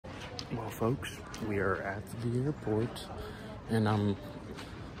Well, folks, we are at the airport, and I'm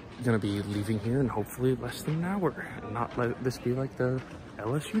gonna be leaving here in hopefully less than an hour, and not let this be like the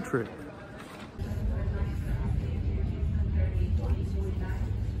LSU trip.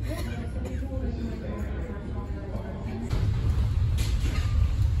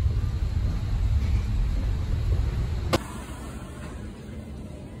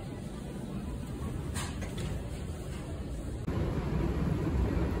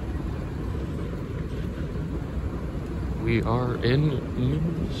 We are in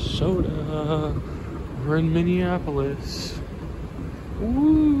Minnesota. We're in Minneapolis.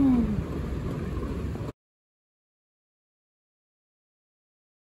 Woo!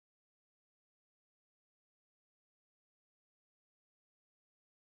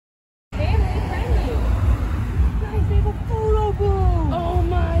 Family friendly. Guys, they have a photo booth. Oh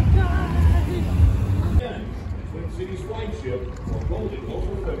my god! Twin Cities flagship for Goldy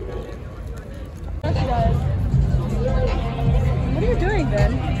local football. What are you doing,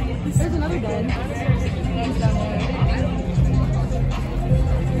 Ben? There's another Ben.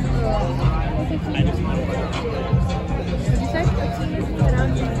 What did you say?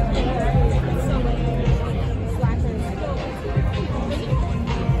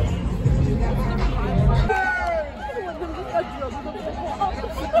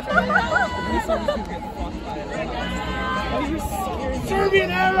 Are you scared? Serbian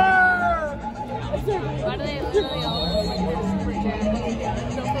error! Why do they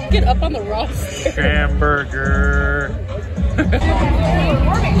get up on the roster? Hamburger.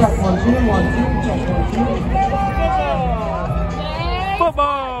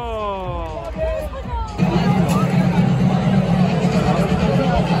 Football.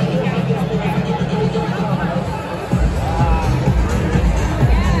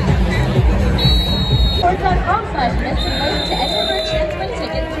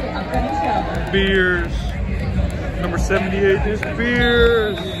 Beers. Number 78 is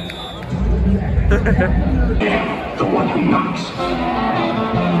beers. The one who knocks.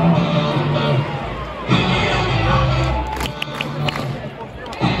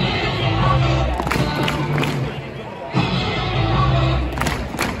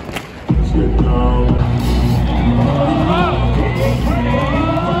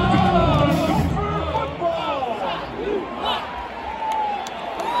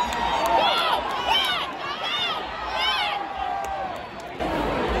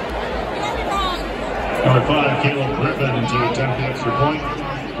 Number 5, Caleb Griffin to attempt the extra point.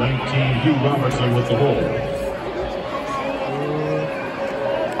 19, Hugh Robertson with the hold.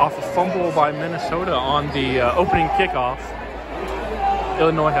 Off a fumble by Minnesota on the opening kickoff,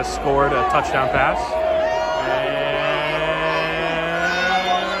 Illinois has scored a touchdown pass.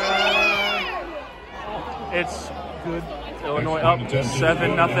 And it's good. Illinois up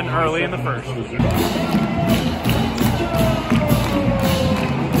 7-0 early in the first.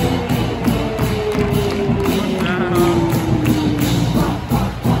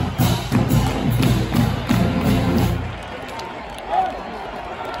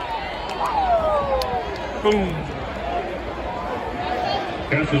 Boom.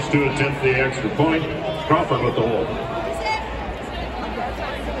 Kansas to attempt the extra point. Crawford with the hold.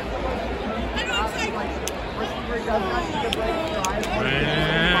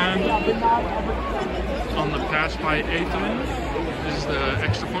 And on the pass by Aithan, is the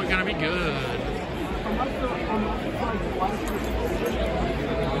extra point gonna be good?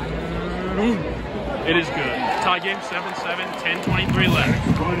 It is good. Tie game 7-7, 10:23 left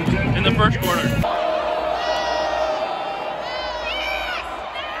in the first quarter.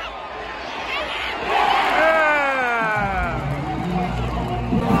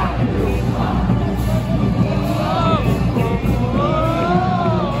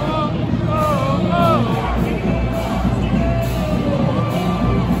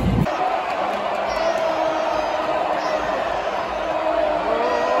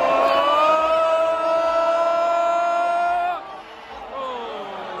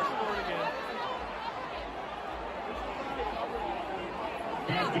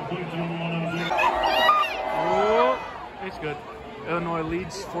 It's good. Illinois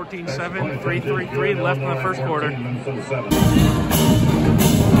leads 14-7, 3:33 left in the first quarter.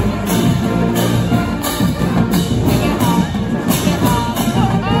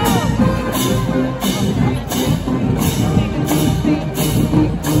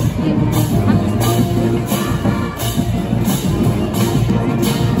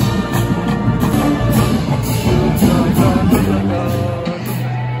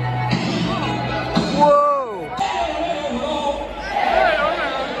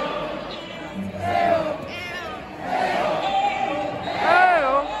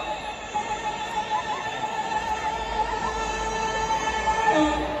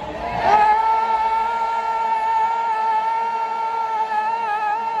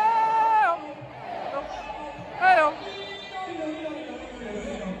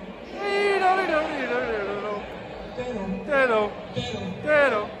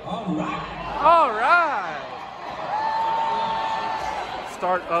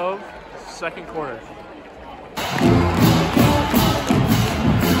 start of second quarter.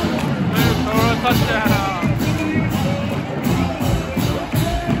 Minnesota touchdown.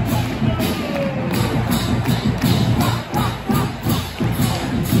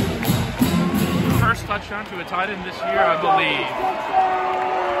 First touchdown to a tight end this year, I believe.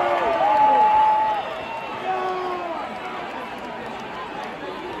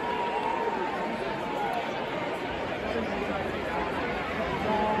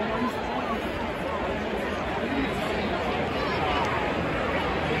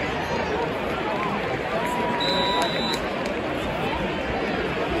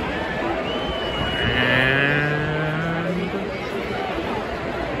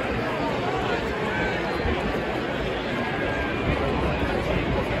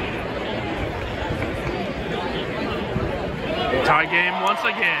 Tie game once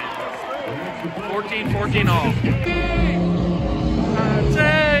again. 14-14 all. I'm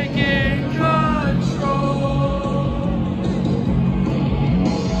taking control.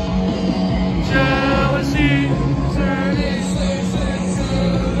 Jealousy, turning snakes into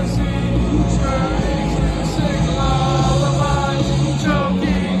jealousy, turning to sick lullaby,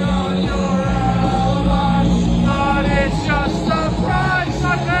 choking on your alibi. But it's just a price I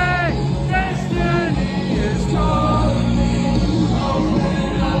pay. Destiny is calling me.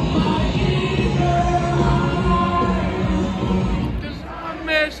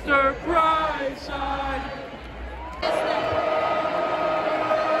 Mr. Brightside.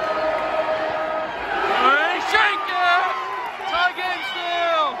 Hey, shake it! Tie game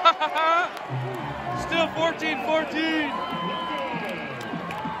still! Still 14-14.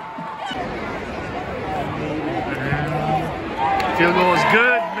 Field goal is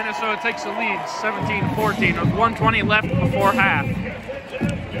good. Minnesota takes the lead 17-14 with 1:20 left before half.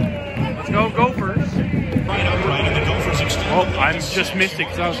 Let's go Gophers. Oh, I just missed it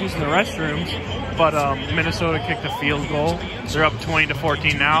because I was using the restrooms. But Minnesota kicked a field goal. They're up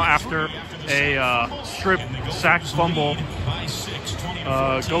 20-14 now after a strip sack fumble.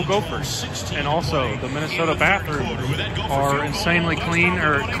 Go Gophers. And also, the Minnesota bathrooms are insanely clean,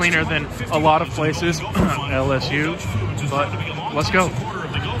 or cleaner than a lot of places, LSU. But let's go.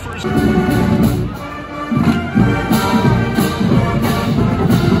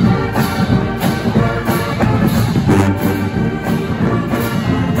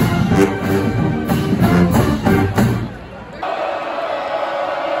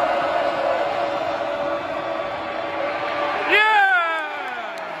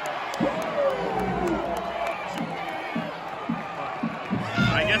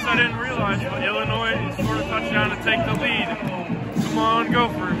 I didn't realize, but Illinois scored a touchdown to take the lead. Come on,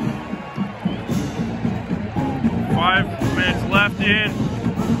 Gophers. 5 minutes left in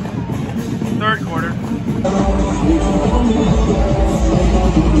third quarter.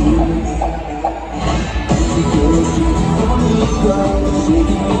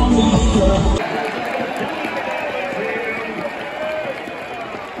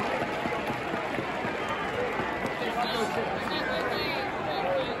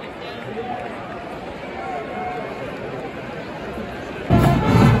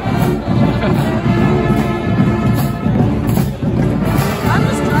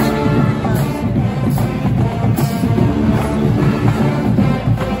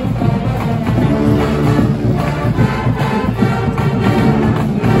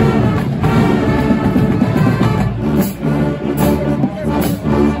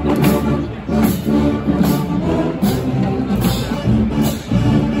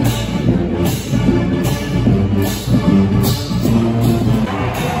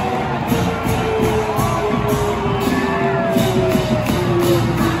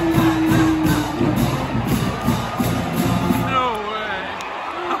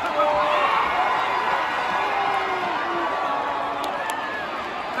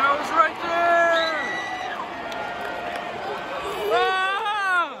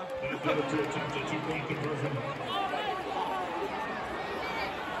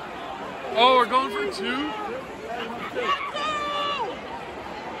 Oh, we're going for two?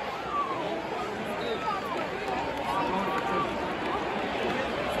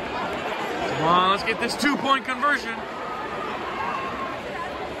 Come on, let's get this 2-point conversion.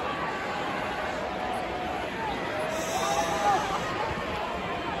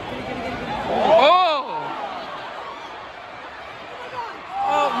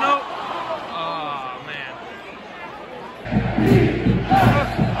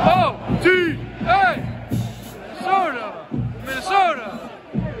 Minnesota!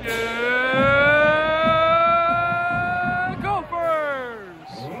 Yeah!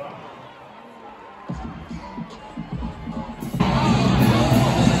 Gophers!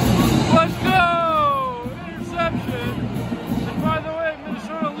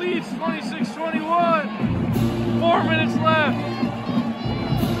 4 minutes left.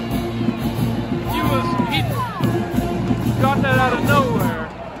 He got that out of nowhere.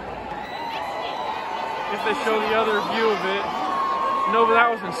 If they show the other view of it. No, but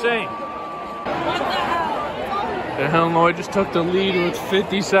that was insane. What the hell? And Illinois just took the lead with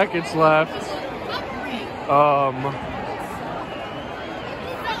 50 seconds left.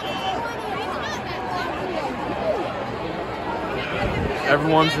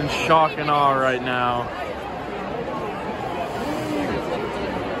 Everyone's in shock and awe right now.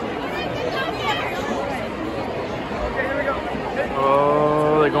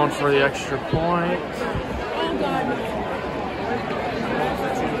 Oh, they're going for the extra point.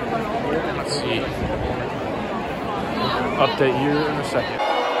 Let's see. Update you in a second.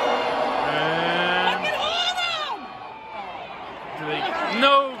 And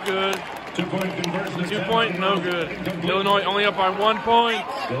no good. 2-point conversion. 2 point, no good. Illinois only up by 1 point.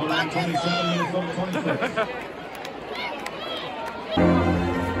 Illinois 27, Minnesota 26.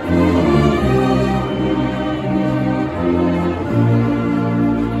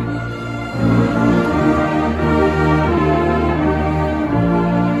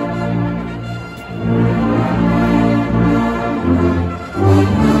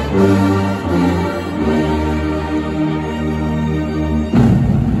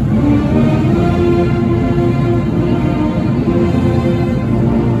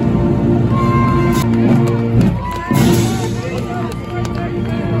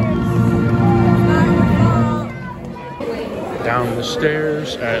 Down the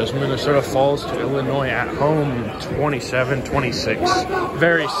stairs as Minnesota falls to Illinois at home, 27-26.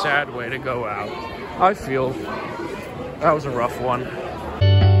 Very sad way to go out. I feel that was a rough one.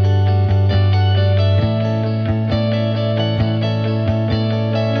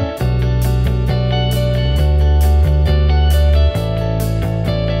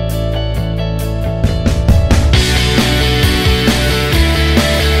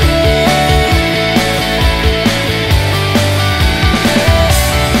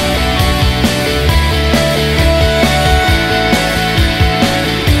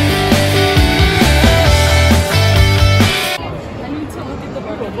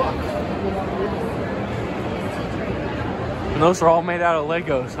 And those are all made out of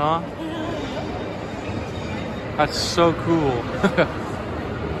Legos, huh? That's so cool.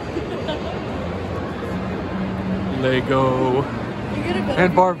 Lego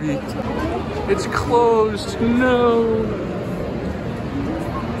and Barbie. It's closed. No.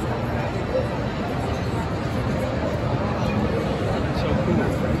 So cool.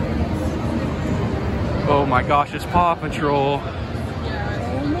 Oh my gosh, it's Paw Patrol.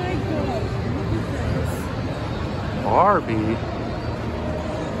 Barbie.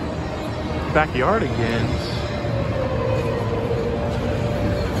 Backyardigans.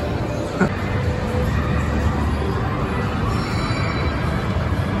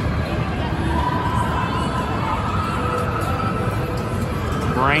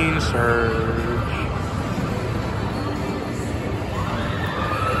 Brain surge.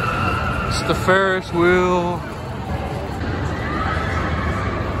 It's the Ferris wheel.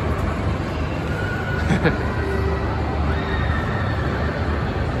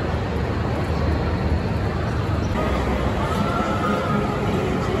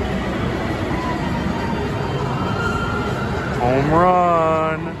 Home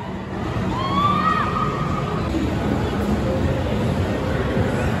run.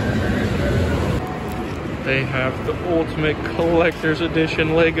 They have the ultimate collector's edition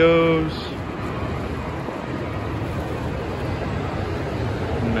Legos.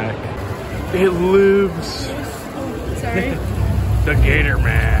 Neck. It lives. Sorry. The Gator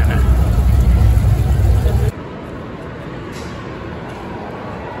Man.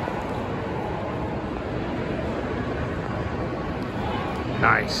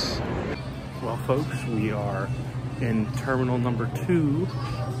 Nice. Well, folks, we are in terminal number 2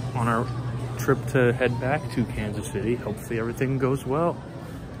 on our trip to head back to Kansas City. Hopefully everything goes well.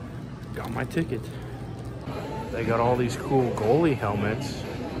 Got my ticket. They got all these cool goalie helmets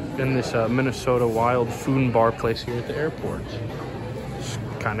in this Minnesota Wild food and bar place here at the airport. It's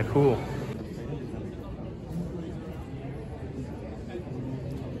kind of cool.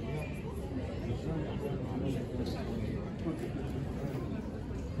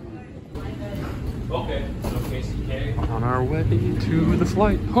 On our way to the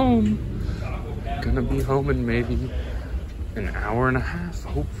flight home. Gonna be home in maybe an hour and a half,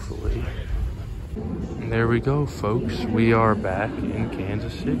 hopefully. And there we go, folks. We are back in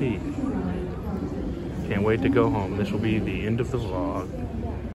Kansas City. Can't wait to go home. This will be the end of the vlog.